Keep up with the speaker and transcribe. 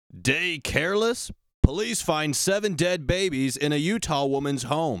Day careless? Police find 7 dead babies in a Utah woman's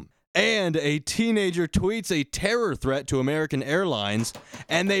home. And a teenager tweets a terror threat to American Airlines,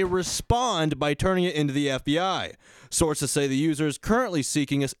 and they respond by turning it into the FBI. Sources say the user is currently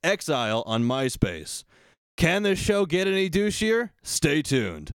seeking exile on MySpace. Can this show get any douchier? Stay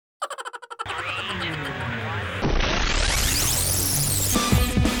tuned.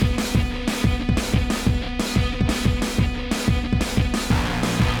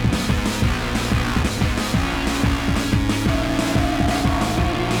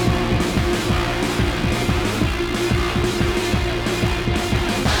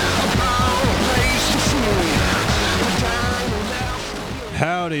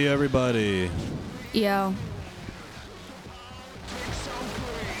 Howdy, everybody. Yo.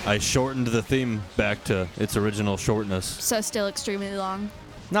 I shortened the theme back to its original shortness. So still extremely long.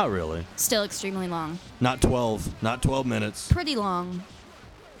 Not really. Still extremely long. Not 12. Not 12 minutes. Pretty long.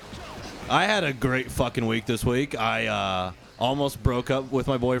 I had a great fucking week this week. I almost broke up with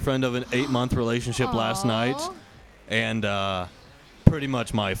my boyfriend of an 8-month relationship last night. And pretty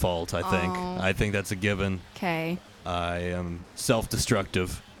much my fault, I think. I think that's a given. Okay. I am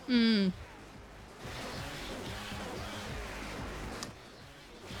self-destructive.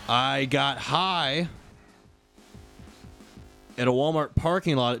 I got high at a Walmart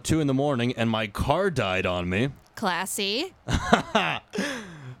parking lot at 2 in the morning, and my car died on me. Classy.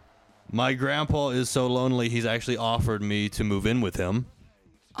 My grandpa is so lonely, he's actually offered me to move in with him.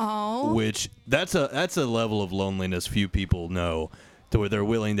 Oh. Which, that's a level of loneliness few people know, to where they're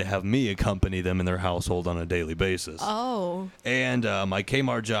willing to have me accompany them in their household on a daily basis. Oh. And my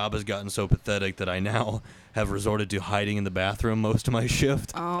Kmart job has gotten so pathetic that I now have resorted to hiding in the bathroom most of my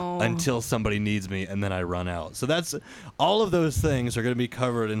shift until somebody needs me, and then I run out. So that's all of those things are going to be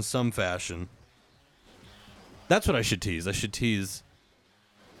covered in some fashion. That's what I should tease. I should tease.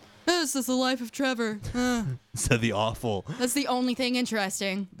 This is the life of Trevor. So the awful. That's the only thing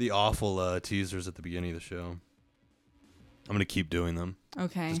interesting. The awful teasers at the beginning of the show. I'm gonna keep doing them.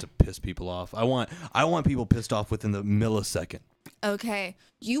 Okay. Just to piss people off. I want people pissed off within the millisecond. Okay.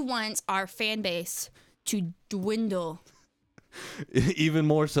 You want our fan base to dwindle. Even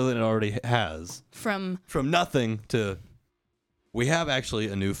more so than it already has. From nothing to. We have actually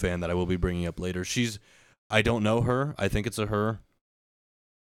a new fan that I will be bringing up later. I don't know her. I think it's a her.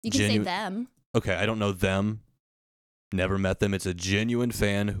 You can say them. Okay, I don't know them. Never met them. It's a genuine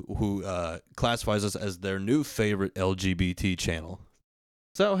fan who classifies us as their new favorite LGBT channel.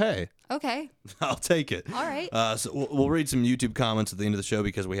 So, hey. Okay. I'll take it. All right. So we'll read some YouTube comments at the end of the show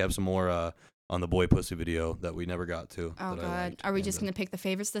because we have some more on the boy pussy video that we never got to. Oh, God. Are we just going to pick the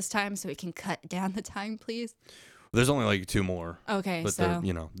favorites this time so we can cut down the time, please? There's only like 2 more. Okay, but so.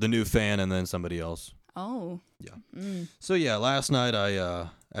 they're, the new fan and then somebody else. Oh. Yeah. So, yeah, last night I...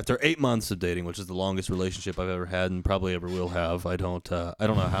 After 8 months of dating, which is the longest relationship I've ever had and probably ever will have, I don't know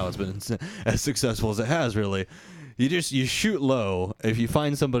how it's been as successful as it has, really. You shoot low if you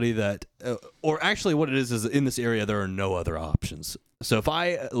find somebody that, or actually what it is in this area, there are no other options. So if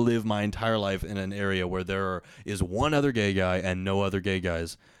I live my entire life in an area where there is one other gay guy and no other gay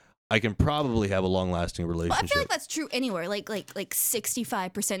guys, I can probably have a long-lasting relationship. Well, I feel like that's true anywhere. Like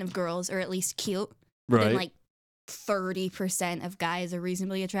 65% of girls are at least cute. Right. And like 30% of guys are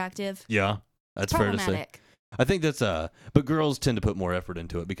reasonably attractive. Yeah, that's fair to say. I think that's but girls tend to put more effort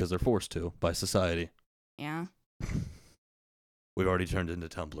into it because they're forced to by society. Yeah. We've already turned into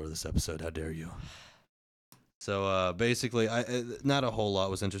Tumblr this episode. How dare you? So basically, not a whole lot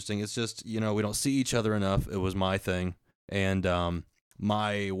was interesting. It's just we don't see each other enough. It was my thing, and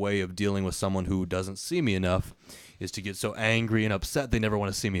my way of dealing with someone who doesn't see me enough is to get so angry and upset they never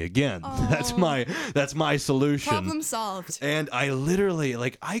want to see me again. Oh. That's my solution. Problem solved. And I literally,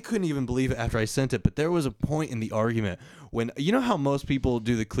 I couldn't even believe it after I sent it, but there was a point in the argument when, you know how most people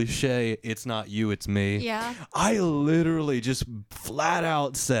do the cliche, it's not you, it's me? Yeah. I literally just flat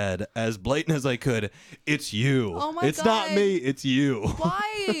out said, as blatant as I could, it's you. Oh my it's God. not me, it's you.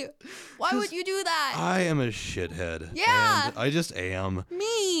 Why? Why would you do that? I am a shithead. Yeah. And I just am.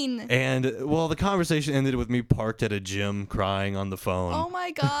 Mean. And, well, the conversation ended with me parked at a gym crying on the phone. Oh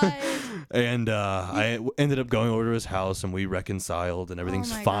my God. And I ended up going over to his house and we reconciled and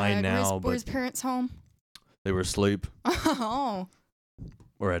everything's fine now. Were his parents home? They were asleep. Oh.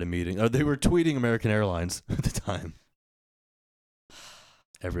 Or at a meeting. They were tweeting American Airlines at the time.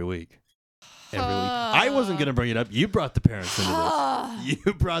 Every week. I wasn't going to bring it up. You brought the parents into this.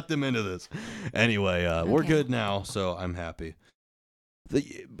 You brought them into this. Anyway, we're good now, so I'm happy.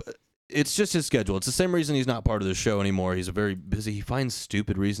 it's just his schedule. It's the same reason he's not part of the show anymore. He's a very busy. He finds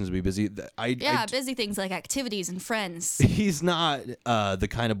stupid reasons to be busy. Busy things like activities and friends. He's not the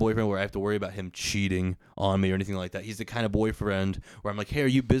kind of boyfriend where I have to worry about him cheating on me or anything like that. He's the kind of boyfriend where I'm like, hey, are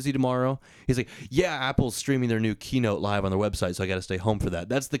you busy tomorrow? He's like, yeah, Apple's streaming their new keynote live on their website, so I got to stay home for that.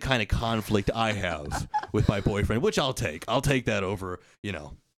 That's the kind of conflict I have with my boyfriend, which I'll take. I'll take that over,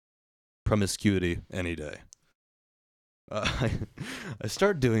 promiscuity any day. I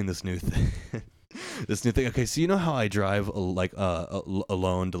start doing this new thing. Okay, so you know how I drive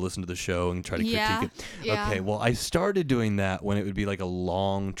alone to listen to the show and try to critique it? Yeah. Okay, well, I started doing that when it would be like a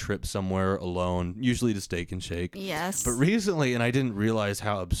long trip somewhere alone, usually to Steak and Shake. Yes. But recently, and I didn't realize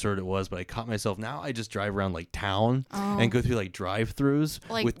how absurd it was, but I caught myself, now I just drive around like town and go through like drive-thrus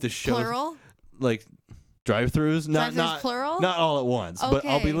like with the show. Plural? Like drive-thrus? Not plural? Not all at once, but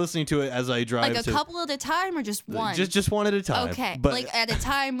I'll be Okay. listening to it as I drive. Like a couple at a time or just one? Just one at a time. Okay. But, like at a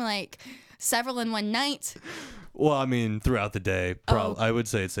time, like several in one night? well, I mean, throughout the day. I would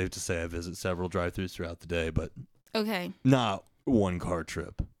say it's safe to say I visit several drive-thrus throughout the day, but Okay. not one car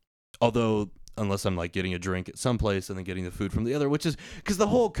trip. Although, unless I'm like getting a drink at some place and then getting the food from the other, which is because the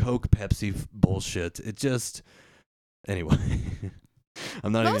whole Coke Pepsi bullshit. It just anyway.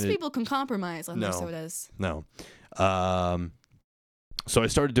 I'm not. Most people can compromise on their No. sodas. No. So I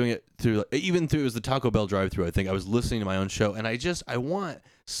started doing it through it was the Taco Bell drive-thru. I think I was listening to my own show, and I want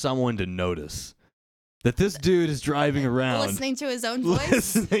someone to notice that this dude is driving around, Listening to his own voice?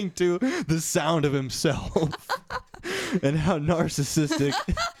 listening to the sound of himself, and how narcissistic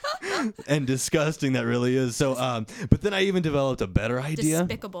and disgusting that really is. So, but then I even developed a better idea.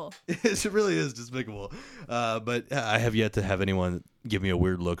 Despicable. It really is despicable. But I have yet to have anyone give me a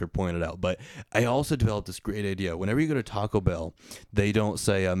weird look or point it out. But I also developed this great idea. Whenever you go to Taco Bell, they don't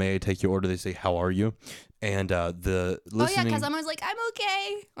say, may I take your order? They say, how are you? And the listening... Oh, yeah, because I'm always like, I'm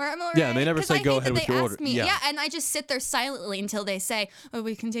okay, or I'm all right. Yeah, they never say, go ahead with your order. Me. Yeah, and I just sit there silently until they say, oh,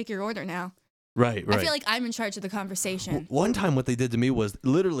 we can take your order now. Right. I feel like I'm in charge of the conversation. One time what they did to me was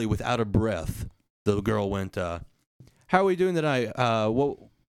literally without a breath, the girl went, how are we doing tonight? Oh,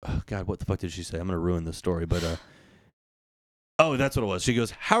 God, what the fuck did she say? I'm going to ruin this story, but... Oh, that's what it was. She goes,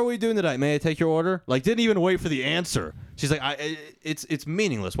 how are we doing tonight? May I take your order? Like, didn't even wait for the answer. She's like, it's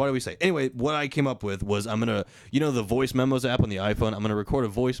meaningless. Why do we say? Anyway, what I came up with was I'm going to, the voice memos app on the iPhone, I'm going to record a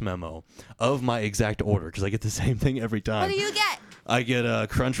voice memo of my exact order because I get the same thing every time. What do you get? I get a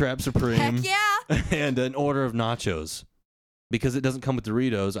Crunchwrap Supreme. Heck yeah. And an order of nachos. Because it doesn't come with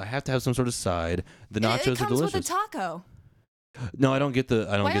Doritos, I have to have some sort of side. The nachos it comes are delicious. with a taco. No, I don't get the.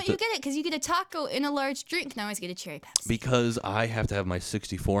 Why don't you get it? Because you get a taco in a large drink. Now I always get a cherry Pepsi. Because I have to have my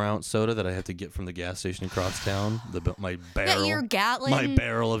 64-ounce soda that I have to get from the gas station across town. My barrel. Yeah, your Gatlin. My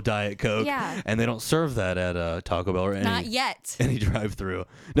barrel of Diet Coke. Yeah. And they don't serve that at Taco Bell or Not yet. any drive-through.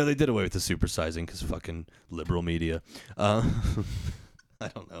 No, they did away with the supersizing because fucking liberal media. I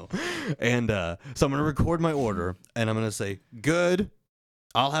don't know. And so I'm gonna record my order and I'm gonna say, good.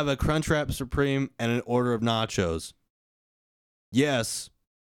 I'll have a Crunchwrap Supreme and an order of nachos. Yes.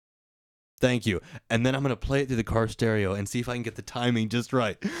 Thank you. And then I'm going to play it through the car stereo and see if I can get the timing just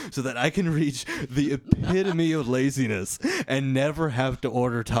right so that I can reach the epitome of laziness and never have to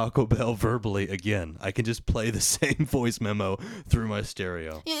order Taco Bell verbally again. I can just play the same voice memo through my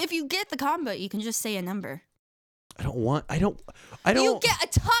stereo. Yeah, if you get the combo, you can just say a number. I don't. You get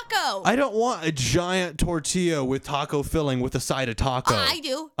a taco. I don't want a giant tortilla with taco filling with a side of taco. I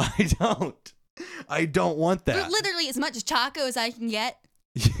do. I don't want that. Literally as much taco as I can get.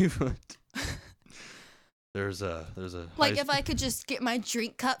 There's a like if I could just get my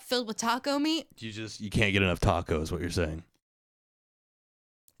drink cup filled with taco meat. You can't get enough tacos. What you're saying?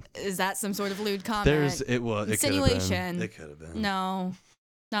 Is that some sort of lewd comment? Insinuation. It could have been. No,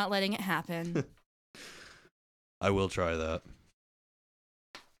 not letting it happen. I will try that.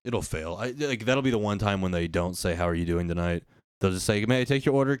 It'll fail. That'll be the one time when they don't say, how are you doing tonight? They'll just say, may I take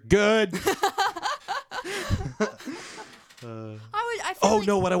your order? Good.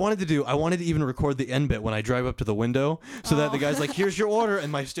 No, what I wanted to do, I wanted to even record the end bit when I drive up to the window so that the guy's like, here's your order,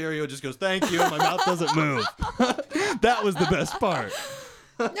 and my stereo just goes, thank you, and my mouth doesn't move. That was the best part.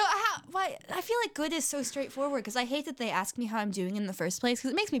 No, why? I feel like good is so straightforward because I hate that they ask me how I'm doing in the first place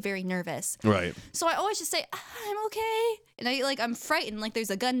because it makes me very nervous. Right. So I always just say, I'm okay. And I'm frightened, like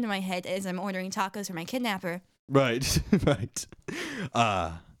there's a gun to my head as I'm ordering tacos for my kidnapper. Right, right.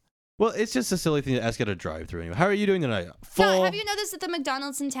 Well, it's just a silly thing to ask at a drive-thru anyway. How are you doing tonight? No, have you noticed that the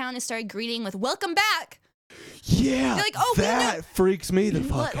McDonald's in town has started greeting with "Welcome back"? Yeah, like, oh, that freaks me the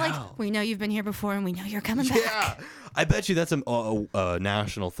fuck out. We know you've been here before, and we know you're coming back. Yeah, I bet you that's a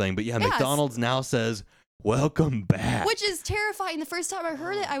national thing. But yeah, McDonald's now says welcome back. Which is terrifying. The first time I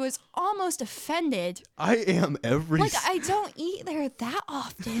heard it, I was almost offended. I am every... Like, I don't eat there that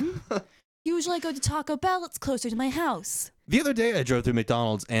often. Usually I go to Taco Bell. It's closer to my house. The other day I drove through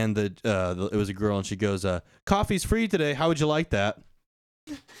McDonald's and it was a girl and she goes, coffee's free today. How would you like that?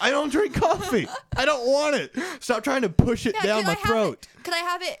 I don't drink coffee. I don't want it. Stop trying to push it down my throat. Could I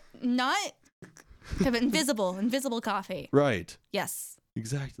have it not? Have it invisible coffee. Right. Yes.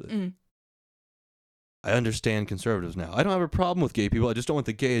 Exactly. Mm. I understand conservatives now. I don't have a problem with gay people. I just don't want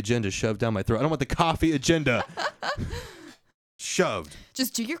the gay agenda shoved down my throat. I don't want the coffee agenda shoved.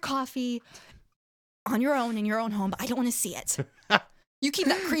 Just do your coffee on your own in your own home, but I don't want to see it. You keep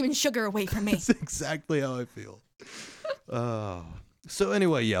that cream and sugar away from me. That's exactly how I feel. So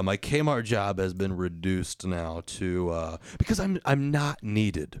anyway, yeah, my Kmart job has been reduced now to because I'm not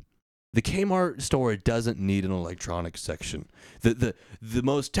needed. The Kmart store doesn't need an electronics section. The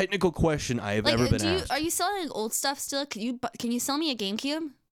most technical question I have ever been asked. Are you selling old stuff still? Can you sell me a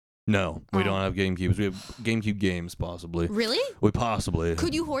GameCube? No, we don't have GameCubes. We have GameCube games, possibly. Really? We possibly.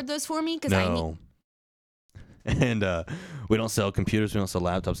 Could you hoard those for me? No. And we don't sell computers. We don't sell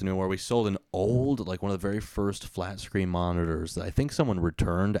laptops anymore. We sold an old, like one of the very first flat screen monitors that I think someone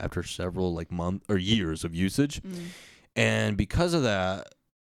returned after several months or years of usage. Mm. And because of that,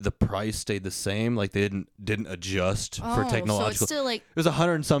 the price stayed the same. Like they didn't adjust for technological. So it's still it was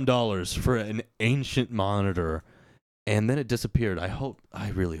 $100 and some for an ancient monitor. And then it disappeared. I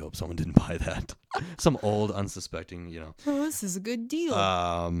really hope someone didn't buy that. Some old, unsuspecting, Oh, this is a good deal.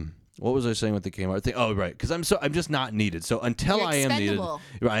 What was I saying with the Kmart thing? Oh, right, because I'm just not needed. So until I am needed,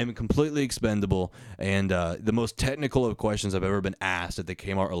 I am completely expendable. And the most technical of questions I've ever been asked at the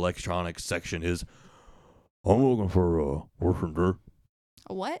Kmart electronics section is, "I'm looking for a Wurfender."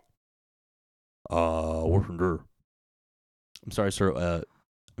 A what? Wurfender. I'm sorry, sir. What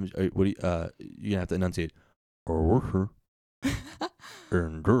do you? You're gonna have to enunciate. A Wurfender.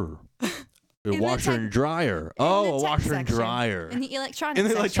 A washer and dryer. Oh, a washer and dryer. In the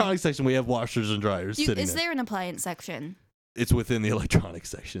electronics section, we have washers and dryers sitting there. Is there an appliance section? It's within the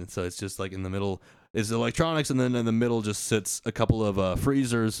electronics section. So it's just like in the middle is electronics, and then in the middle just sits a couple of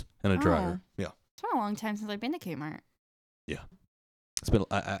freezers and a dryer. Yeah. It's been a long time since I've been to Kmart. Yeah. It's been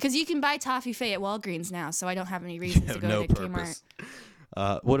because you can buy toffee Fay at Walgreens now, so I don't have any reason to go to purpose.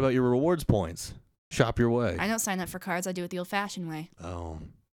 Kmart. What about your rewards points? Shop your way. I don't sign up for cards. I do it the old-fashioned way. Oh.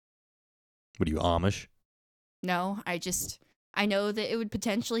 What are you, Amish? No, I know that it would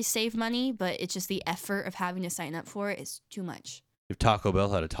potentially save money, but it's just the effort of having to sign up for it is too much. If Taco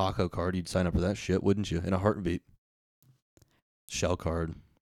Bell had a taco card, you'd sign up for that shit, wouldn't you? In a heartbeat. Shell card.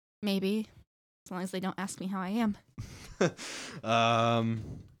 Maybe. As long as they don't ask me how I am. Yeah,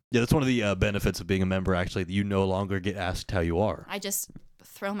 that's one of the benefits of being a member, actually. You no longer get asked how you are. I just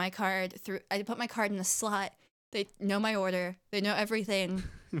throw my card through. I put my card in the slot. They know my order. They know everything.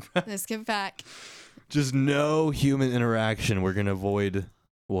 Just give back. Just no human interaction. We're going to avoid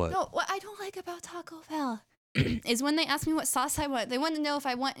what? No, what I don't like about Taco Bell is when they ask me what sauce I want. They want to know if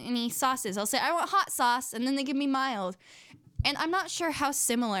I want any sauces. I'll say, I want hot sauce, and then they give me mild. And I'm not sure how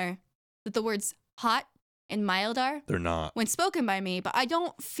similar that the words hot and mild are. They're not. When spoken by me, but I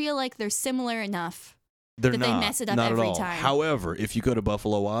don't feel like they're similar enough. They're that not. They mess it up not every at all. time. However, if you go to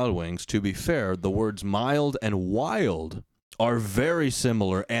Buffalo Wild Wings, to be fair, the words mild and wild are very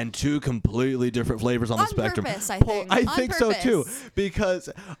similar and two completely different flavors on the spectrum. Purpose, I think. I think so too, because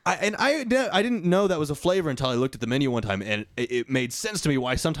I didn't know that was a flavor until I looked at the menu one time, and it made sense to me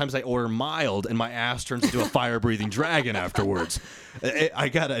why sometimes I order mild and my ass turns into a fire-breathing dragon afterwards. I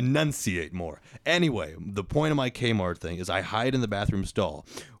gotta enunciate more. Anyway, the point of my Kmart thing is I hide in the bathroom stall,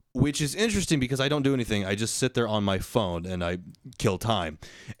 which is interesting because I don't do anything. I just sit there on my phone and I kill time,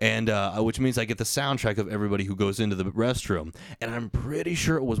 and which means I get the soundtrack of everybody who goes into the restroom. And I'm pretty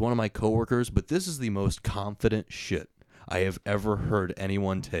sure it was one of my coworkers, but this is the most confident shit I have ever heard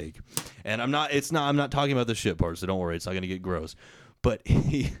anyone take. And I'm not talking about the shit part, so don't worry, it's not gonna get gross. But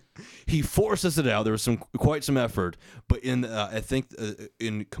he forces it out. There was quite some effort, but I think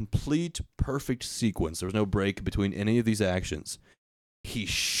in complete perfect sequence, there was no break between any of these actions. He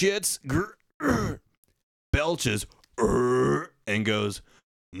shits, belches, and goes,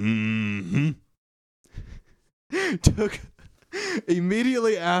 Took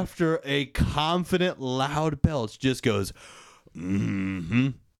immediately after a confident, loud belch, just goes,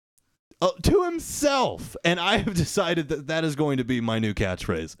 to himself. And I have decided that is going to be my new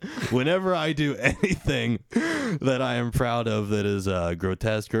catchphrase. Whenever I do anything that I am proud of that is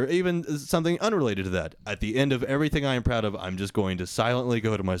grotesque or even something unrelated to that, at the end of everything I am proud of, I'm just going to silently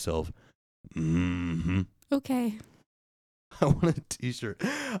go to myself, Okay. I want a T-shirt.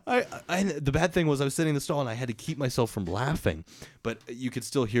 The bad thing was I was sitting in the stall and I had to keep myself from laughing, but you could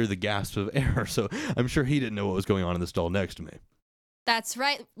still hear the gasps of air. So I'm sure he didn't know what was going on in the stall next to me. That's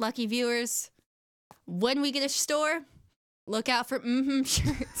right, lucky viewers. When we get a store, look out for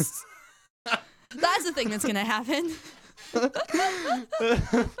shirts. That's the thing that's gonna happen.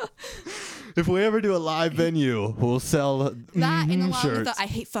 If we ever do a live venue, we'll sell that and along shirts. with the I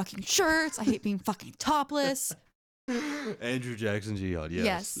hate fucking shirts. I hate being fucking topless. Andrew Jackson Jihad,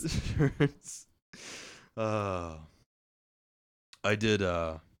 yes. Shirts. I did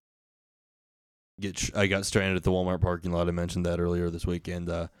I got stranded at the Walmart parking lot. I mentioned that earlier this weekend.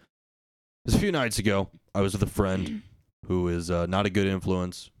 It was a few nights ago. I was with a friend who is not a good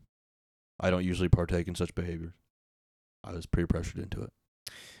influence. I don't usually partake in such behavior. I was peer pressured into it.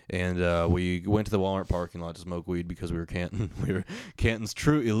 And we went to the Walmart parking lot to smoke weed because we were Canton. We were Canton's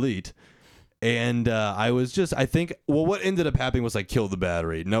true elite. And I think what ended up happening was I killed the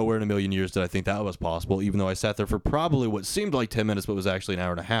battery. Nowhere in a million years did I think that was possible, even though I sat there for probably what seemed like 10 minutes, but was actually an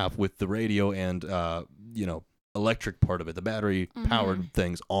hour and a half with the radio and, electric part of it, the battery-powered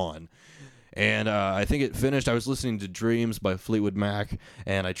things on. And I think it finished. I was listening to Dreams by Fleetwood Mac,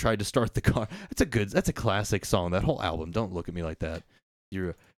 and I tried to start the car. That's a classic song, that whole album. Don't look at me like that.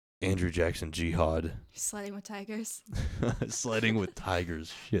 You're Andrew Jackson Jihad. Sledding with tigers. Sledding with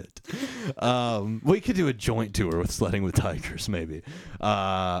tigers. Shit. We could do a joint tour with Sledding with Tigers, maybe.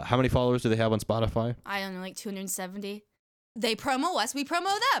 How many followers do they have on Spotify? I don't know, like 270. They promo us, we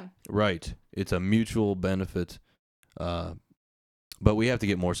promo them. Right. It's a mutual benefit. But we have to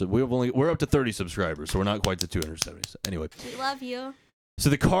get more. We're up to 30 subscribers, so we're not quite to 270. Anyway. We love you. So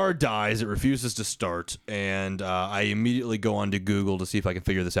the car dies, it refuses to start, and I immediately go onto Google to see if I can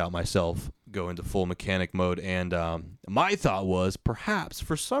figure this out myself, go into full mechanic mode, and my thought was perhaps,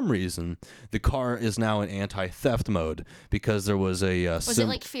 for some reason, the car is now in anti-theft mode, because there was a... was it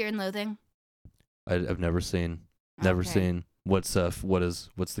like Fear and Loathing? I've never seen. Never seen. What's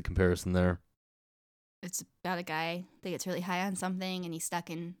the comparison there? It's about a guy that gets really high on something and he's stuck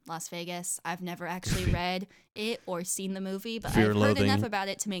in Las Vegas. I've never actually read it or seen the movie, but I've heard enough about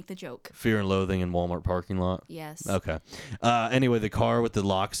it to make the joke. Fear and Loathing in Walmart parking lot? Yes. Okay. Anyway, the car with the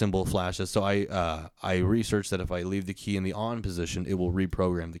lock symbol flashes, so I researched that if I leave the key in the on position, it will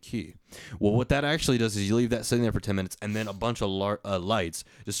reprogram the key. Well, what that actually does is you leave that sitting there for 10 minutes, and then a bunch of lights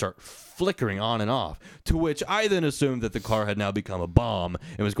just start flickering on and off, to which I then assumed that the car had now become a bomb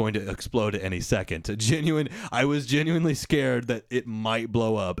and was going to explode at any second. I was genuinely scared that it might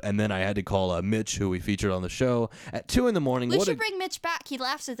blow up, and then I had to call Mitch, who we featured on the show, at 2 in the morning. We should bring Mitch back. He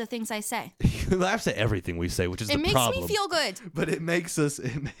laughs at the things I say. He laughs at everything we say, which is the problem. It makes me feel good. But it makes us...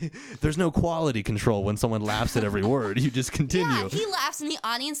 there's no quality control when someone laughs at every word. You just continue. Yeah, he laughs and the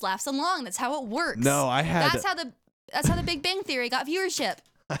audience laughs along. That's how it works. No, That's how the Big Bang Theory got viewership.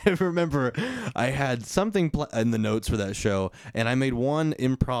 I remember I had something in the notes for that show, and I made one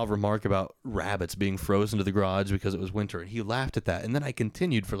improv remark about rabbits being frozen to the garage because it was winter, and he laughed at that. And then I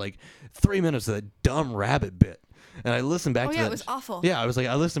continued for like 3 minutes of that dumb rabbit bit. And I listened back to that. Oh, yeah, it was awful. Yeah, I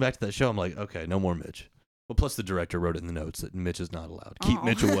listened back to that show. I'm like, okay, no more Mitch. Well, plus the director wrote it in the notes that Mitch is not allowed. Keep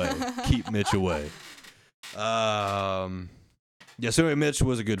Mitch away. Keep Mitch away. Yeah, so anyway, Mitch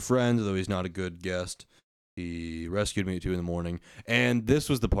was a good friend, though he's not a good guest. He rescued me at 2 in the morning. And this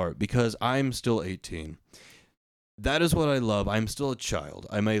was the part, because I'm still 18. That is what I love. I'm still a child.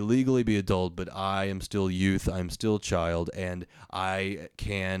 I may legally be adult, but I am still youth. I'm still child, and I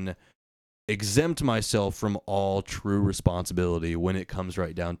can exempt myself from all true responsibility when it comes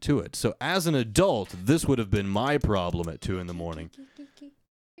right down to it. So as an adult, this would have been my problem at 2 in the morning.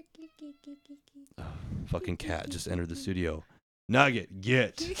 Oh, fucking cat just entered the studio. Nugget,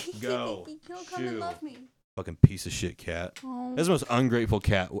 get. Go. He'll come and love me. Fucking piece of shit cat. Oh. That's the most ungrateful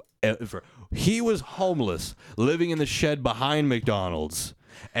cat ever. He was homeless, living in the shed behind McDonald's,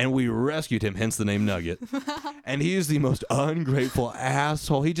 and we rescued him, hence the name Nugget. And he is the most ungrateful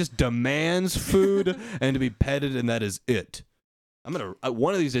asshole. He just demands food and to be petted, and that is it. I'm gonna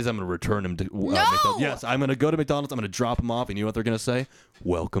one of these days I'm gonna return him to McDonald's. Yes, I'm gonna go to McDonald's. I'm gonna drop him off, and you know what they're gonna say?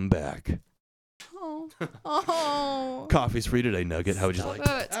 Welcome back. Oh. Coffee's free today, Nugget. How would you like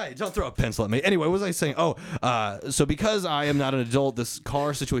it? Hey, don't throw a pencil at me. Anyway, what was I saying? So because I am not an adult, this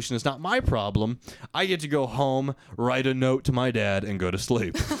car situation is not my problem. I get to go home, write a note to my dad, and go to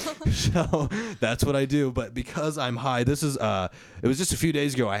sleep. So that's what I do. But because I'm high, this is it was just a few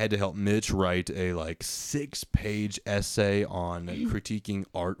days ago I had to help Mitch write a 6-page essay on critiquing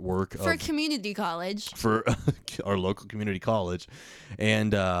artwork for community college. For our local community college.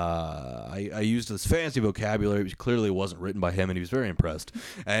 And I used this fancy fancy vocabulary. It clearly wasn't written by him, and he was very impressed.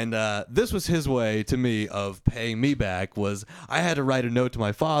 And this was his way to me of paying me back. Was I had to write a note to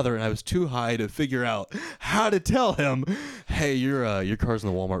my father, and I was too high to figure out how to tell him, "Hey, your car's in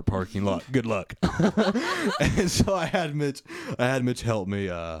the Walmart parking lot. Good luck." And so I had Mitch help me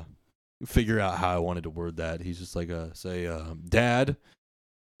figure out how I wanted to word that. He's just like, say, "Dad,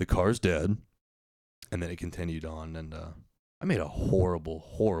 the car's dead," and then it continued on, and I made a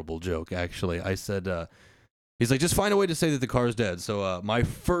horrible joke, actually. I said, he's like, "Just find a way to say that the car's dead." So my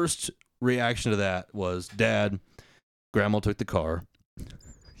first reaction to that was, "Dad, Grandma took the car."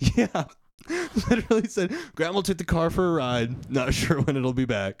 Yeah, literally said, "Grandma took the car for a ride. Not sure when it'll be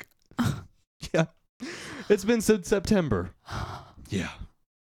back." Yeah, it's been since September. Yeah,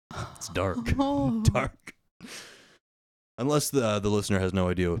 it's dark. Dark. Unless the listener has no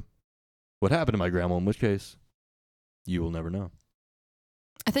idea what happened to my grandma, in which case, you will never know.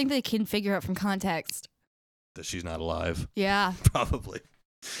 I think they can figure out from context That she's not alive. Yeah. Probably.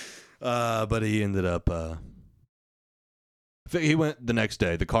 But he ended up, he went the next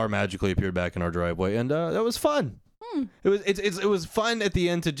day. The car magically appeared back in our driveway, and that was fun. It was fun at the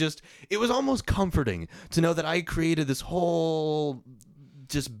end to just, it was almost comforting to know that I created this whole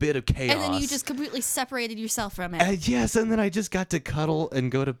just bit of chaos. And then you just completely separated yourself from it. Yes, and then I just got to cuddle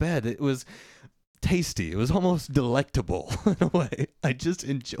and go to bed. It was tasty. It was almost delectable in a way. I just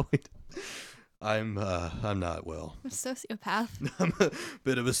enjoyed it. I'm not well. I'm a sociopath. I'm a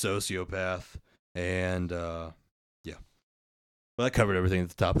bit of a sociopath. And yeah. Well, that covered everything at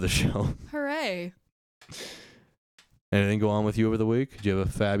the top of the show. Hooray. Anything go on with you over the week? Did you have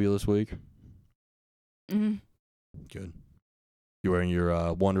a fabulous week? Mm-hmm. Good. You're wearing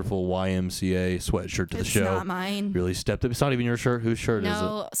your wonderful YMCA sweatshirt to the show. It's not mine. Really stepped up. It's not even your shirt. Whose shirt is it?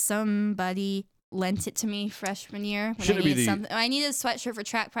 No, somebody lent it to me freshman year. When Should I it be needed the- something. I needed a sweatshirt for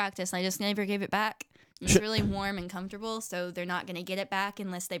track practice, and I just never gave it back. It's really warm and comfortable, so they're not going to get it back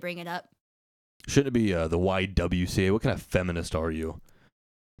unless they bring it up. Shouldn't it be the YWCA? What kind of feminist are you?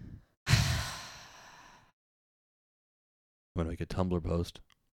 I'm going to make a Tumblr post.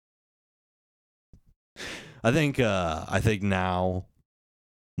 I think now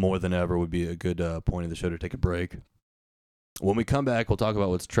more than ever would be a good point of the show to take a break. When we come back, we'll talk about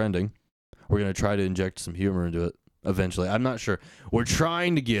what's trending. We're going to try to inject some humor into it eventually. I'm not sure. We're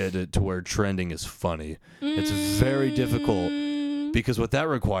trying to get it to where trending is funny. It's very difficult because what that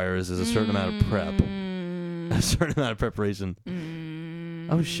requires is a certain amount of prep, a certain amount of preparation.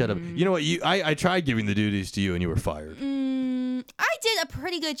 Oh, shut up. You know what? I tried giving the duties to you and you were fired. I did a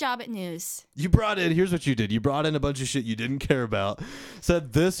pretty good job at news. You brought in, here's what you did. You brought in a bunch of shit you didn't care about.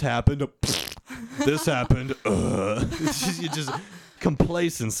 Said this happened. This happened. You just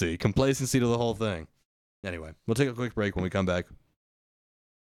complacency to the whole thing. Anyway, we'll take a quick break. When we come back,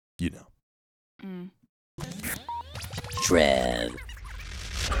 you know. Trev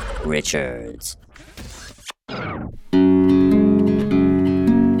Richards.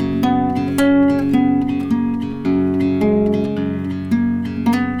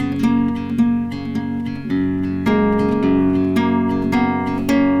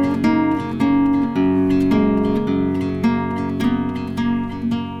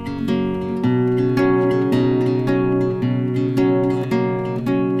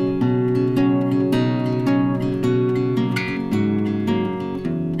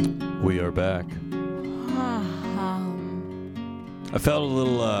 I felt a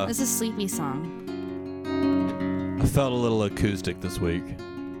little It's a sleepy song. I felt a little acoustic this week.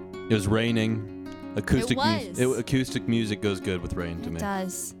 It was raining. Acoustic acoustic music goes good with rain to me. It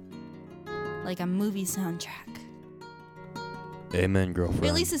does. Like a movie soundtrack. Amen, girlfriend.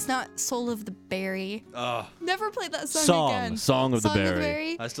 At least it's not Soul of the Berry. Never played that song again. Song of the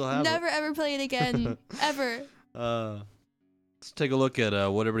Berry. I still have Never ever play it again. Ever. Let's take a look at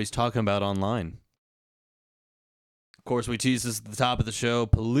what everybody's talking about online. Of course, we teased this at the top of the show.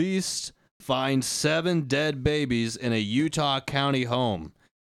 Police find 7 dead babies in a Utah County home.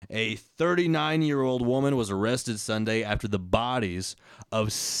 A 39-year-old woman was arrested Sunday after the bodies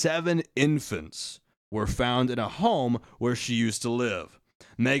of 7 infants were found in a home where she used to live.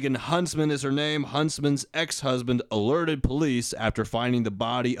 Megan Huntsman is her name. Huntsman's ex-husband alerted police after finding the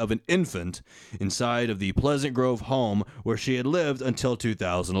body of an infant inside of the Pleasant Grove home where she had lived until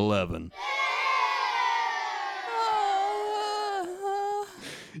 2011.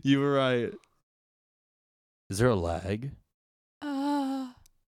 You were right. Is there a lag?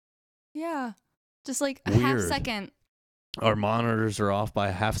 Yeah. Just like a Weird. half second. Our monitors are off by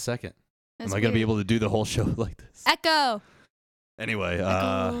a half second. That's Am I going to be weird. able to do the whole show like this? Echo. Anyway,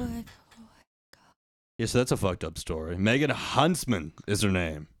 Echo. yeah, so that's a fucked up story. Megan Huntsman is her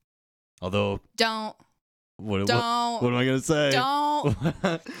name. Although, Don't. what Don't. am I gonna say?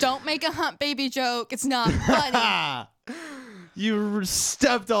 Don't make a hunt baby joke. It's not funny. You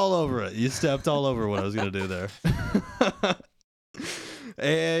stepped all over it. You stepped all over what I was gonna do there.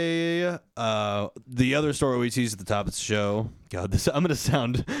 The other story we teased at the top of the show. God, I'm gonna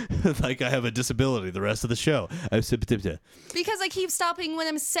sound like I have a disability the rest of the show. Because I keep stopping what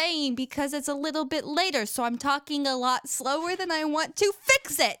I'm saying because it's a little bit later, so I'm talking a lot slower than I want to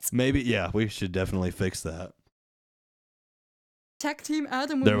fix it. Maybe, yeah, we should definitely fix that. Tech Team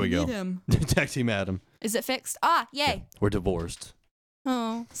Adam when There we we go. need him. Tech Team Adam. Is it fixed? Ah, yay. Yeah, we're divorced.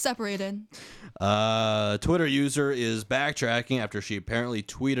 Oh, separated. Twitter user is backtracking after she apparently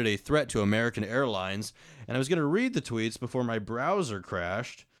tweeted a threat to American Airlines, and I was going to read the tweets before my browser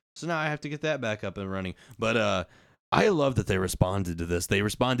crashed, so now I have to get that back up and running. But I love that they responded to this. They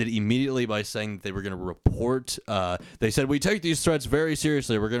responded immediately by saying that they were going to report. They said, "We take these threats very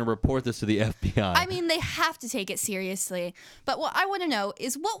seriously. We're going to report this to the FBI." I mean, they have to take it seriously. But what I want to know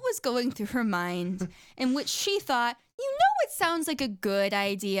is what was going through her mind in which she thought, you know, it sounds like a good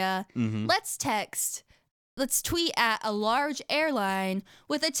idea. Mm-hmm. Let's tweet at a large airline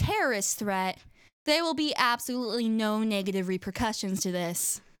with a terrorist threat. There will be absolutely no negative repercussions to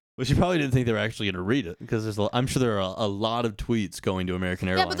this. Well, she probably didn't think they were actually going to read it because I'm sure there are a lot of tweets going to American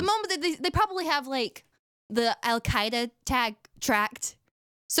Airlines. Yeah, but the moment that they probably have like the Al Qaeda tag tracked,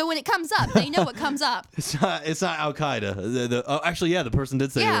 so when it comes up, they know what comes up. It's not Al Qaeda. Actually, yeah, the person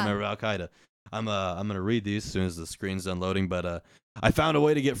did say they Yeah. remember Al Qaeda. I'm gonna read these as soon as the screen's done loading. But I found a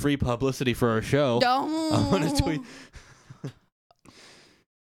way to get free publicity for our show. Don't. I'm gonna tweet.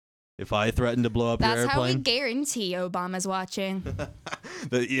 If I threaten to blow up That's your how we airplane, guarantee Obama's watching. the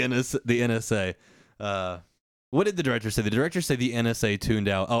NSA. What did the director say? The director said the NSA tuned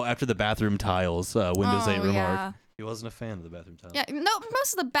out. Oh, after the bathroom tiles, Windows 8 remark. Yeah. He wasn't a fan of the bathroom tiles. Yeah, no,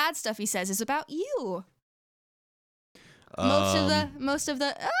 most of the bad stuff he says is about you. Most of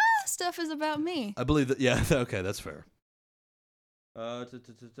the stuff is about me. I believe that. Yeah. Okay, that's fair.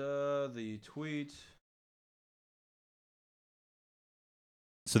 The tweet.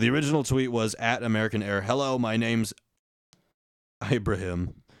 So the original tweet was at American Air. Hello, my name's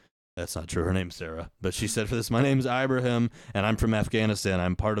Ibrahim. That's not true. Her name's Sarah. But she said for this, my name's Ibrahim, and I'm from Afghanistan.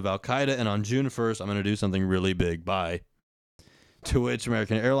 I'm part of Al Qaeda, and on June 1st, I'm going to do something really big. Bye. To which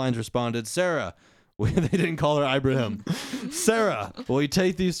American Airlines responded, Sarah. They didn't call her Ibrahim. Sarah, we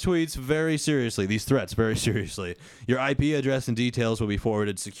take these tweets very seriously, these threats very seriously. Your IP address and details will be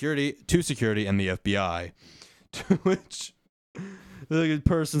forwarded to security and the FBI. To which the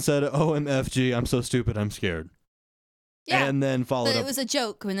person said, OMFG, I'm so stupid, I'm scared. Yeah, and then followed but up. it was a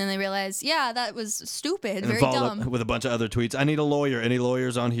joke, and then they realized, yeah, that was stupid, And very followed dumb. up with a bunch of other tweets. I need a lawyer. Any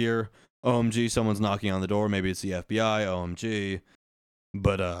lawyers on here? OMG, someone's knocking on the door. Maybe it's the FBI. OMG.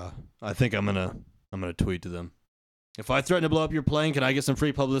 But I think I'm gonna tweet to them. If I threaten to blow up your plane, can I get some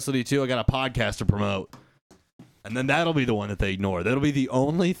free publicity too? I got a podcast to promote. And then that'll be the one that they ignore. That'll be the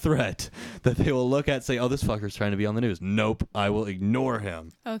only threat that they will look at and say, oh, this fucker's trying to be on the news. Nope, I will ignore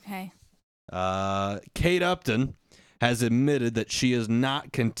him. Okay. Kate Upton has admitted that she is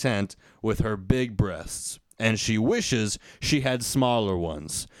not content with her big breasts, and she wishes she had smaller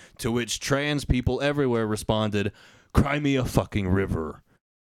ones, to which trans people everywhere responded, cry me a fucking river.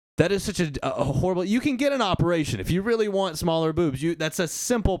 That is such a horrible... You can get an operation if you really want smaller boobs. That's a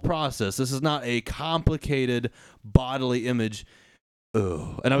simple process. This is not a complicated bodily image.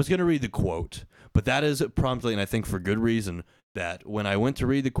 Ugh. And I was going to read the quote, but that is promptly, and I think for good reason, that when I went to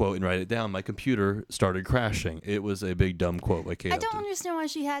read the quote and write it down, my computer started crashing. It was a big dumb quote by Kate I don't Upton. understand why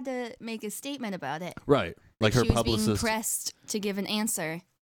she had to make a statement about it. Right. Like her she was publicist. being pressed to give an answer.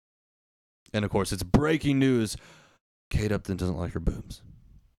 And of course, it's breaking news. Kate Upton doesn't like her boobs.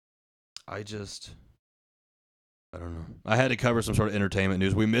 I don't know. I had to cover some sort of entertainment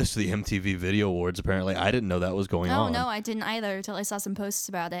news. We missed the MTV Video Awards, apparently. I didn't know that was going on. No, I didn't either until I saw some posts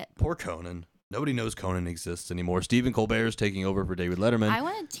about it. Poor Conan. Nobody knows Conan exists anymore. Stephen Colbert's taking over for David Letterman. I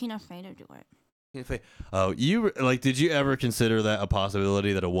wanted Tina Fey to do it. Oh, did you ever consider that a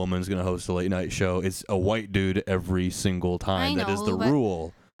possibility that a woman's going to host a late night show? It's a white dude every single time. I That is know, the but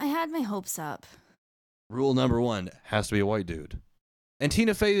rule. I had my hopes up. Rule number 1 has to be a white dude. And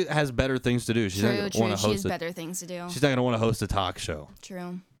Tina Fey has better things to do. She's not True. going to want to She has host better things to do. She's not going to want to host a talk show.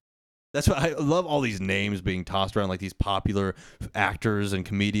 True. That's why I love all these names being tossed around, like these popular actors and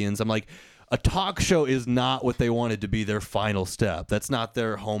comedians. I'm like, a talk show is not what they wanted to be their final step. That's not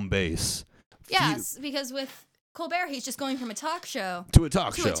their home base. Yes, because with Colbert, he's just going from a talk show To a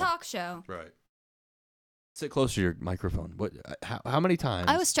talk to show. a talk show. Right. Sit close to your microphone. What? How many times?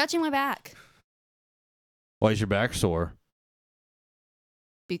 I was stretching my back. Why is your back sore?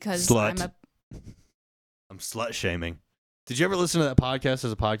 because Slut. I'm slut shaming. Did you ever listen to that podcast?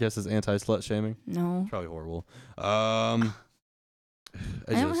 There's a podcast that's anti-slut shaming. No. Probably horrible. I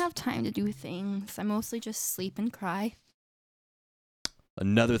don't have time to do things. I mostly just sleep and cry.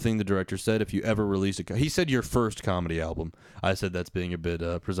 Another thing the director said, if you ever release he said your first comedy album. I said that's being a bit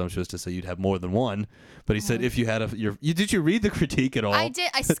presumptuous to say you'd have more than one. But he said if you had did you read the critique at all? I did.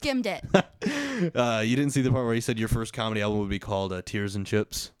 I skimmed it. You didn't see the part where he said your first comedy album would be called Tears and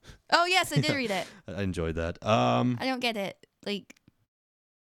Chips? Oh, yes, I did read it. I enjoyed that. I don't get it. Like,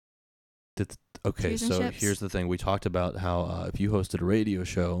 okay, Tears and so Chips? here's the thing. We talked about how if you hosted a radio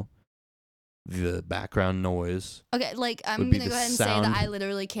show, the background noise. Okay, like, I'm would going be to go the ahead and say sound. that I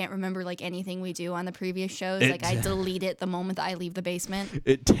literally can't remember, like, anything we do on the previous shows. Like, I delete it the moment that I leave the basement.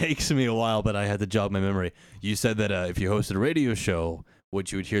 It takes me a while, but I had to jog my memory. You said that if you hosted a radio show,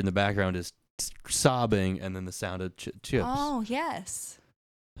 what you would hear in the background is sobbing and then the sound of chips. Oh, yes.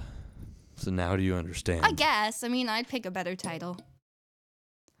 So now do you understand? I guess. I mean, I'd pick a better title.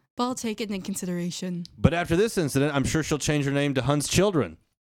 But I'll take it into consideration. But after this incident, I'm sure she'll change her name to Hunt's Children.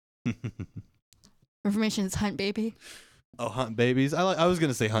 Information is Hunt Baby. Oh, Hunt Babies? I was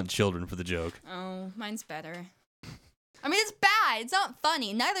going to say Hunt Children for the joke. Oh, mine's better. I mean, it's bad. It's not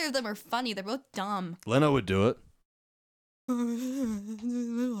funny. Neither of them are funny. They're both dumb. Leno would do it. I'll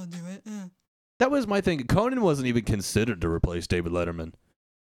do it. That was my thing. Conan wasn't even considered to replace David Letterman.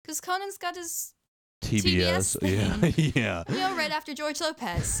 Because Conan's got his TBS. thing. Yeah. You know, right after George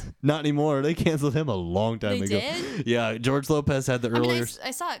Lopez. Not anymore. They canceled him a long time They ago. did? Yeah, George Lopez had the I mean, earlier. I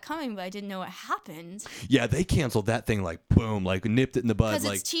saw it coming, but I didn't know what happened. Yeah, they canceled that thing like boom, like nipped it in the bud. Because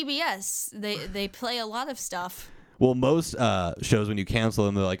Like, it's TBS. They play a lot of stuff. well, most shows when you cancel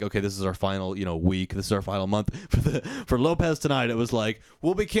them, they're like, okay, this is our final, week. This is our final month. For Lopez Tonight, it was like,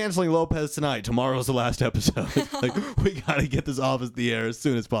 we'll be canceling Lopez Tonight. Tomorrow's the last episode. Like, we gotta get this off the air as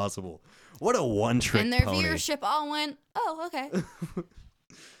soon as possible. What a one-trick And their pony. viewership all went, oh, okay.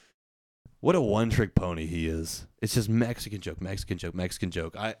 What a one-trick pony he is. It's just Mexican joke, Mexican joke, Mexican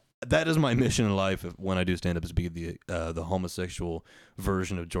joke. That is my mission in life when I do stand-up, is to be the homosexual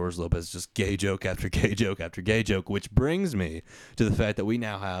version of George Lopez, just gay joke after gay joke after gay joke, which brings me to the fact that we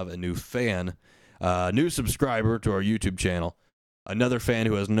now have a new fan, new subscriber to our YouTube channel, another fan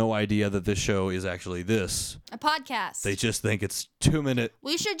who has no idea that this show is actually this. A podcast. They just think it's 2-minute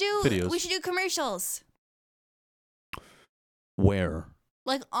We should do videos. commercials. Where?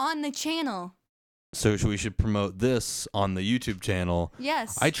 Like on the channel. So we should promote this on the YouTube channel.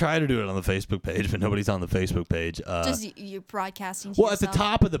 Yes. I try to do it on the Facebook page, but nobody's on the Facebook page. Just you're broadcasting to Well, yourself. at the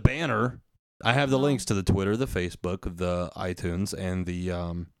top of the banner, I have the Oh. links to the Twitter, the Facebook, the iTunes, and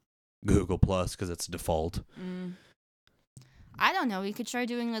the Google Plus because it's default. I don't know. We could try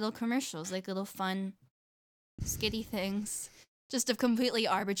doing little commercials, like little fun, skitty things. Just of completely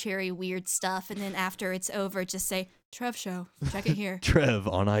arbitrary, weird stuff. And then after it's over, just say, Trev Show. Check it here. Trev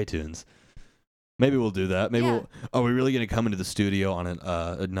on iTunes. Maybe we'll do that. Maybe Yeah. Are we really going to come into the studio on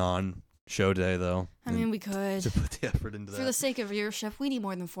a non-show day, though? I mean, we could. To put the effort into For the that. sake of viewership, we need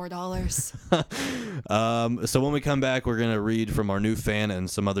more than $4. So when we come back, we're going to read from our new fan and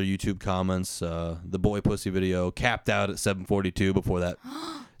some other YouTube comments. The Boy Pussy video capped out at 742 before that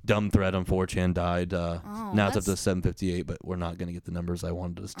dumb thread on 4chan died. Now it's up to 758, but we're not going to get the numbers I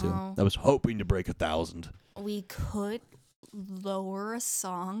wanted us to. Oh. I was hoping to break 1,000 We could lower a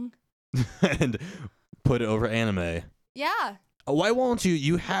song. and put it over anime. Yeah, Why won't you?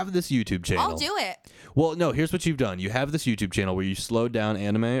 You have this YouTube channel. I'll do it. Well, no, here's what you've done. You have this YouTube channel where you slowed down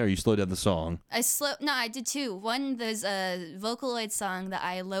anime or you slowed down the song. I did two. One, there's a Vocaloid song that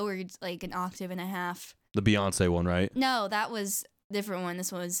I lowered like an octave and a half. The Beyonce one, right? No, that was a different one.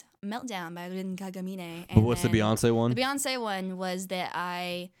 This was Meltdown by Rin Kagamine. But what's the Beyonce one? The Beyonce one was that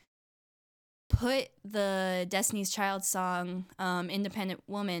I put the Destiny's Child song, Independent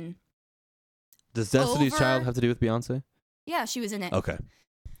Woman. Does Destiny's over- Child have to do with Beyonce? Yeah, she was in it. Okay.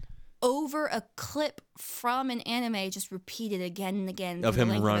 Over a clip from an anime, just repeated again and again Of for the him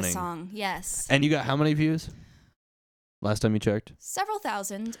length running. of a song. Yes. And you got how many views? Last time you checked? Several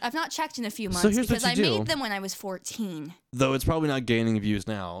thousand. I've not checked in a few months So here's because what I you do. made them when I was 14. Though it's probably not gaining views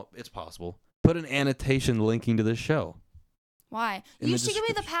now. It's possible. Put an annotation linking to this show. Why? In You the should give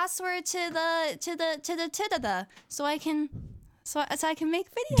me the password to the so I can make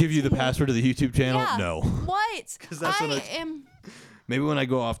videos. Give you the password to the YouTube channel? Yeah. No. What? 'Cause that's what I- am. Maybe when I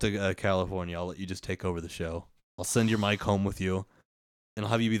go off to California, I'll let you just take over the show. I'll send your mic home with you, and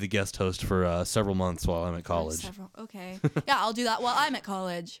I'll have you be the guest host for several months while I'm at college. Okay. Yeah, I'll do that while I'm at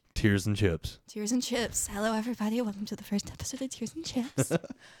college. Tears and chips. Tears and Chips. Hello, everybody. Welcome to the first episode of Tears and Chips.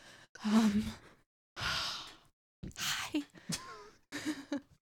 Hi.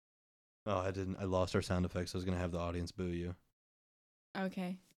 Oh, I didn't. I lost our sound effects. I was gonna have the audience boo you.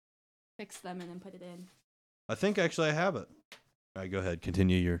 Okay. Fix them and then put it in. I think actually I have it. All right, go ahead.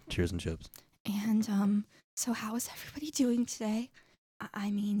 Continue your cheers and chips. And so how is everybody doing today?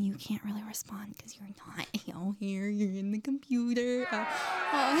 I mean, you can't really respond because you're not here. You're in the computer.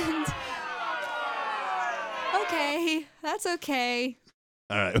 And okay, that's okay.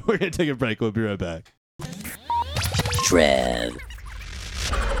 All right, we're gonna take a break. We'll be right back. Trev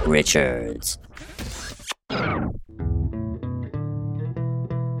Richards.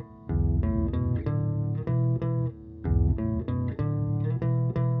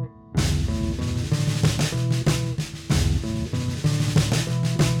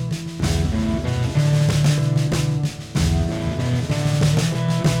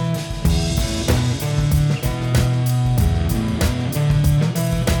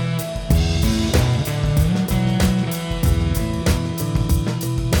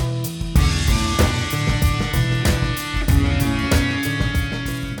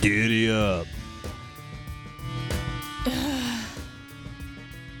 Giddy up.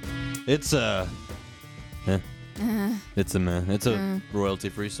 It's a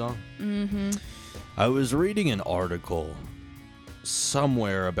royalty-free song. Mm-hmm. I was reading an article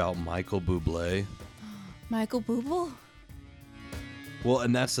somewhere about Michael Bublé. Michael Bublé? Well,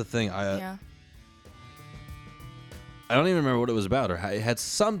 and that's the thing. Yeah. I don't even remember what it was about, or it had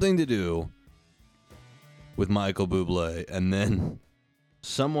something to do with Michael Bublé. And then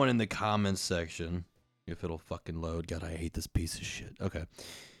someone in the comments section, if it'll fucking load, God, I hate this piece of shit. Okay.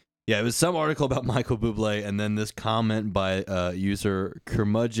 Yeah, it was some article about Michael Bublé, and then this comment by user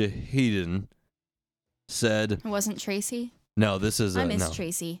Curmudgeon said... It wasn't Tracy? No, this is... I miss no.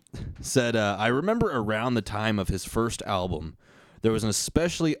 Tracy. Said, I remember around the time of his first album, there was an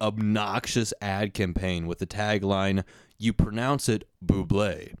especially obnoxious ad campaign with the tagline, "You pronounce it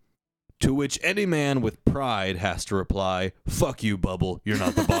Bublé." To which any man with pride has to reply, "Fuck you, Bubble. You're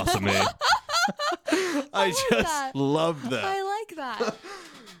not the boss of me." I just love that. I like that.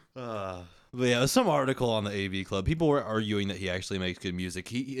 But yeah, there's some article on the AV Club. People were arguing that he actually makes good music.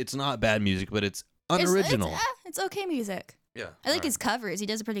 It's not bad music, but it's unoriginal. It's okay music. Yeah. I like his covers. He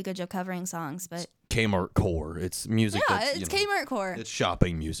does a pretty good job covering songs, but... Kmart core. It's music that's, it's Kmart core. It's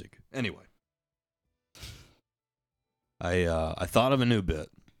shopping music. Anyway. I thought of a new bit.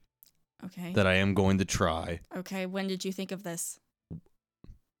 Okay. That I am going to try. Okay, when did you think of this?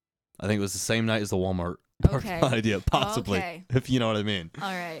 I think it was the same night as the Walmart parking lot idea, possibly, Okay. if you know what I mean.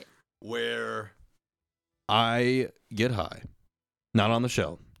 All right. Where I get high, not on the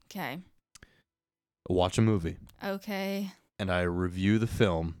show, Okay. watch a movie, Okay. and I review the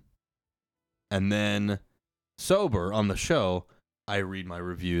film, and then sober on the show, I read my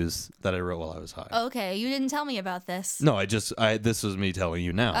reviews that I wrote while I was high. Okay, you didn't tell me about this. No, this was me telling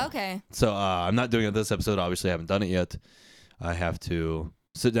you now. Okay. So I'm not doing it this episode. Obviously, I haven't done it yet. I have to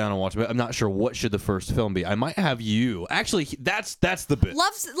sit down and watch it. I'm not sure what should the first film be. I might have you. Actually, that's the bit.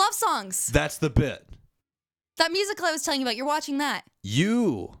 Love songs. That's the bit. That musical I was telling you about, you're watching that.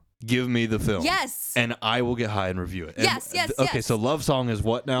 You give me the film. Yes. And I will get high and review it. And Yes. Okay, so Love Song is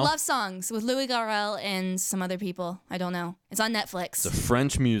what now? Love Songs with Louis Garrel and some other people. I don't know. It's on Netflix. It's a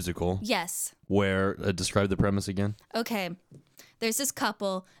French musical. Yes. Where, describe the premise again. Okay. There's this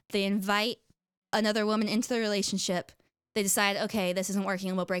couple. They invite another woman into the relationship. They decide, okay, this isn't working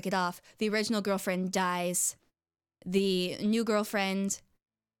and we'll break it off. The original girlfriend dies. The new girlfriend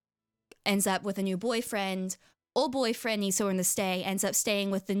ends up with a new boyfriend. Old boyfriend needs someone to stay, ends up staying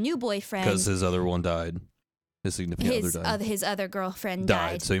with the new boyfriend. Because his other one died. His significant other died. His other girlfriend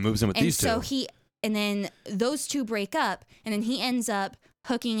died. So he moves in with these two. And then those two break up, and then he ends up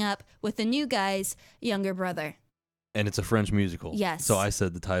hooking up with the new guy's younger brother. And it's a French musical. Yes. So I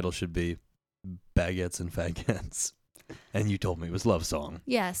said the title should be Baguettes and Faguettes. And you told me it was Love Song.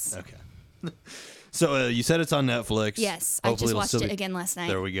 Yes. Okay. So you said it's on Netflix. Yes. Hopefully I just watched it again last night.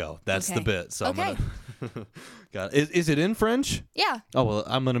 There we go. That's the bit. So okay. I'm gonna Got it. Is it in French? Yeah. Oh, well,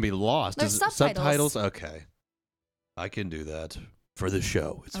 I'm going to be lost. There's subtitles. Okay. I can do that for the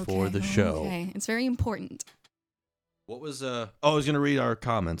show. It's for the show. Okay. It's very important. What was I was going to read our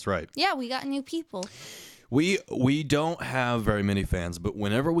comments, right? Yeah, we got new people. We don't have very many fans, but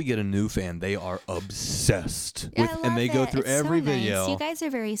whenever we get a new fan, they are obsessed with, and they go through every video. You guys are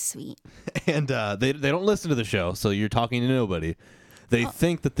very sweet. And they don't listen to the show, so you're talking to nobody. They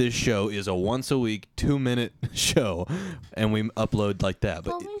think that this show is a once a week 2-minute show, and we upload like that.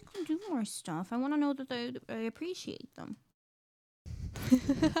 But we can do more stuff. I want to know that I appreciate them.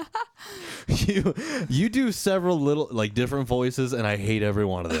 you do several little different voices, and I hate every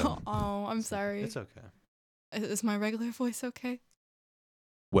one of them. Oh, I'm sorry. It's okay. Is my regular voice okay?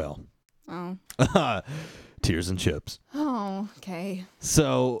 Well, Oh. Tears and chips. Oh, okay.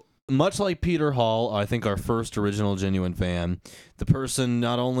 So, much like Peter Hall, I think our first original genuine fan, the person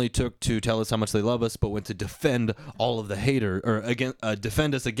not only took to tell us how much they love us, but went to defend all of the haters, or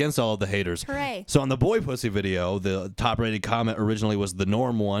defend us against all of the haters. Hooray. So on the Boy Pussy video, the top-rated comment originally was the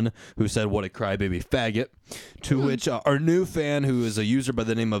Norm one, who said, "What a crybaby faggot," to which our new fan, who is a user by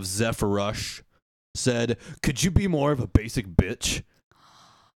the name of Zephyrush, said, "Could you be more of a basic bitch?"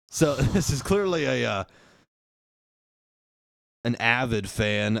 So this is clearly an avid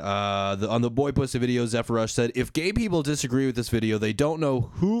fan. On the Boy Pussy video, Zephyrush said, "If gay people disagree with this video, they don't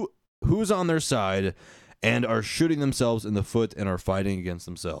know who's on their side and are shooting themselves in the foot and are fighting against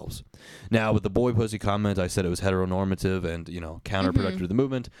themselves." Now, with the Boy Pussy comment, I said it was heteronormative and, counterproductive to the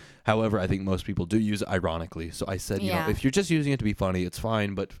movement. However, I think most people do use it ironically. So I said, if you're just using it to be funny, it's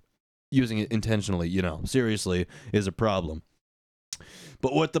fine, but using it intentionally, seriously, is a problem.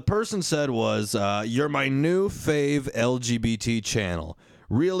 But what the person said was, "You're my new fave LGBT channel.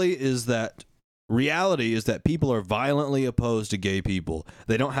 Reality is that people are violently opposed to gay people.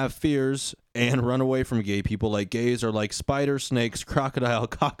 They don't have fears and run away from gay people like gays are like spiders, snakes, crocodile,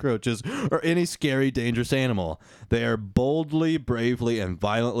 cockroaches, or any scary, dangerous animal. They are boldly, bravely, and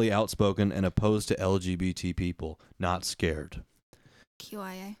violently outspoken and opposed to LGBT people, not scared."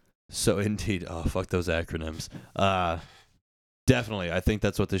 QIA. So indeed, fuck those acronyms. Definitely, I think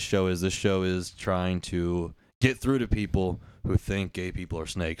that's what this show is. This show is trying to get through to people who think gay people are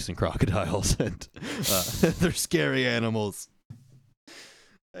snakes and crocodiles and they're scary animals.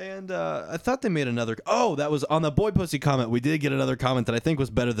 And I thought they made another... Oh, that was on the Boy Pussy comment. We did get another comment that I think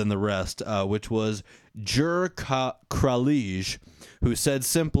was better than the rest, which was Jur Kralij, who said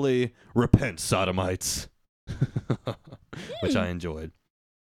simply, "Repent, sodomites," which I enjoyed.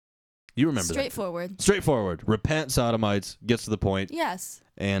 You remember Straightforward. that. Straightforward. Repent, sodomites, gets to the point. Yes.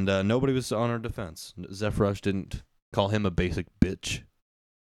 And nobody was on our defense. Zephyrush didn't call him a basic bitch.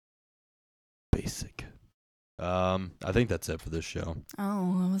 Basic. I think that's it for this show.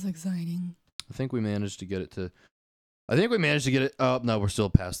 Oh, that was exciting. I think we managed to get it. Oh, no, we're still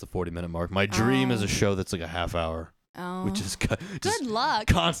past the 40-minute mark. My dream is a show that's like a half hour. Oh. Which is good luck.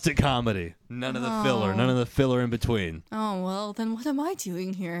 Constant comedy. None of the filler. None of the filler in between. Oh, well, then what am I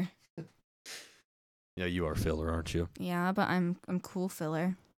doing here? Yeah, you are filler, aren't you? Yeah, but I'm cool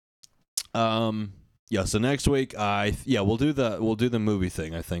filler. Yeah, so next week we'll do the movie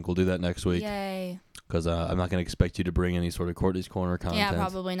thing, I think. We'll do that next week. Yay. Cuz I'm not going to expect you to bring any sort of Courtney's Corner content. Yeah,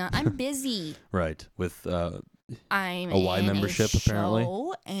 probably not. I'm busy. Right. With I'm a Y membership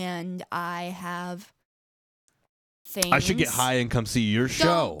apparently. And I have things. I should get high and come see your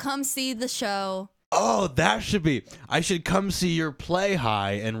show. Don't come see the show. Oh, that should be. I should come see your play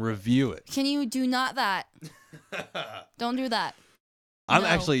high and review it. Can you do not that? Don't do that. I'm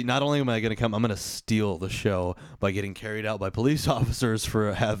actually, not only am I going to come, I'm going to steal the show by getting carried out by police officers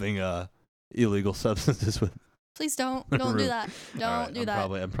for having illegal substances with. Please don't do that. Don't do that.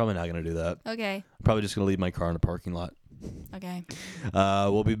 I'm probably not going to do that. Okay. I'm probably just going to leave my car in a parking lot. Okay.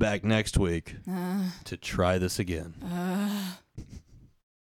 We'll be back next week to try this again.